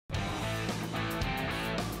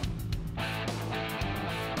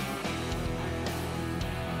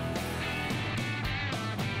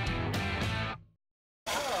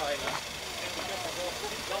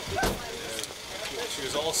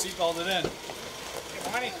Panthers all seatbelted in.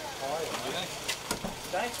 Good morning. How are you?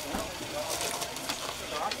 Thanks.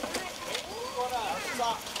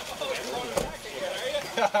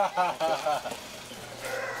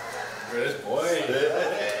 There it is, boy.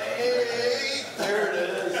 Hey, there it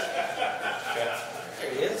is.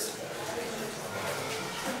 There he is.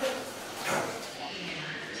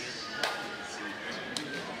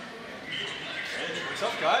 What's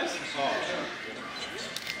up, guys? Oh.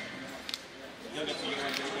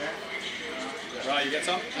 Right, you get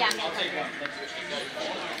some? Yeah. I'll take one.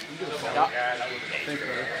 Yeah. Thank you.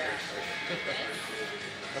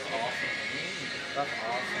 That's awesome. That's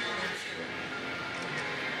awesome.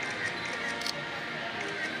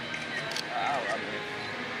 Wow,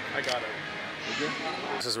 I got it.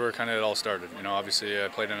 This is where kind of it all started. You know, obviously I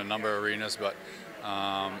played in a number of arenas, but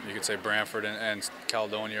you could say Brantford and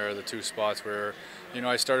Caledonia are the two spots where, you know,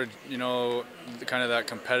 I started, you know, kind of that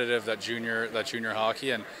competitive, that junior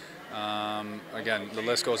hockey, and again, the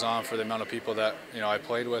list goes on for the amount of people that, you know, I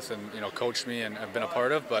played with and, you know, coached me and have been a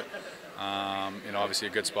part of, but you know, obviously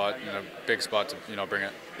a good spot and a big spot to, you know, bring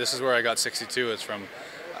it. This is where I got 62. It's from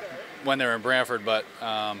when they were in Brantford, but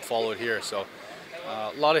followed here. So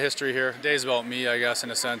a lot of history here. Today's about me, I guess,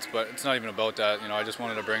 in a sense, but it's not even about that. You know, I just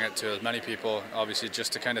wanted to bring it to as many people, obviously,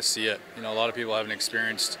 just to kind of see it. You know, a lot of people haven't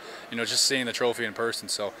experienced, you know, just seeing the trophy in person.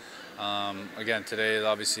 So again, today is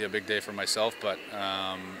obviously a big day for myself, but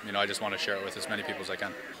you know, I just want to share it with as many people as I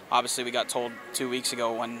can. Obviously, we got told 2 weeks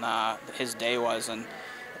ago when his day was, and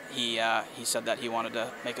he said that he wanted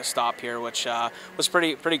to make a stop here, which was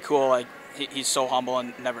pretty cool. Like, he's so humble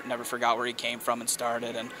and never forgot where he came from and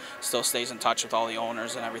started, and still stays in touch with all the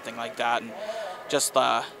owners and everything like that, and just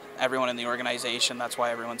everyone in the organization. That's why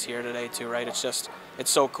everyone's here today too, right? It's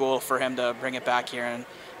so cool for him to bring it back here,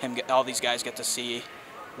 and all these guys get to see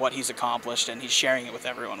what he's accomplished, and he's sharing it with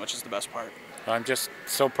everyone, which is the best part. I'm just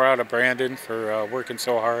so proud of Brandon for working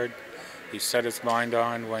so hard. He set his mind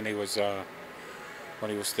on when he was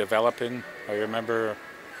developing. I remember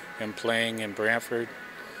him playing in Brantford,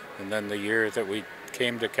 and then the year that we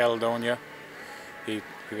came to Caledonia, he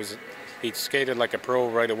skated like a pro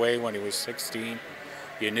right away when he was 16.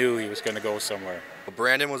 You knew he was going to go somewhere.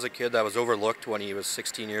 Brandon was a kid that was overlooked when he was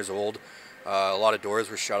 16 years old. A lot of doors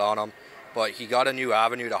were shut on him, but he got a new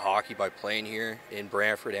avenue to hockey by playing here in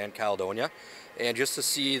Brantford and Caledonia. And just to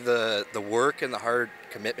see the work and the hard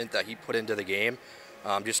commitment that he put into the game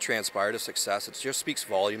just transpired to success. It just speaks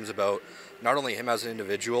volumes about not only him as an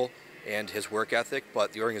individual and his work ethic,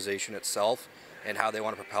 but the organization itself and how they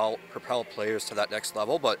want to propel players to that next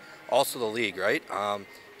level, but also the league, right?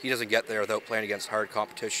 He doesn't get there without playing against hard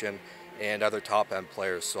competition and other top-end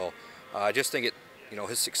players. So I just think you know,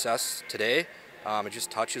 his success today, it just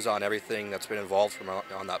touches on everything that's been involved from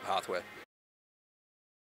on that pathway.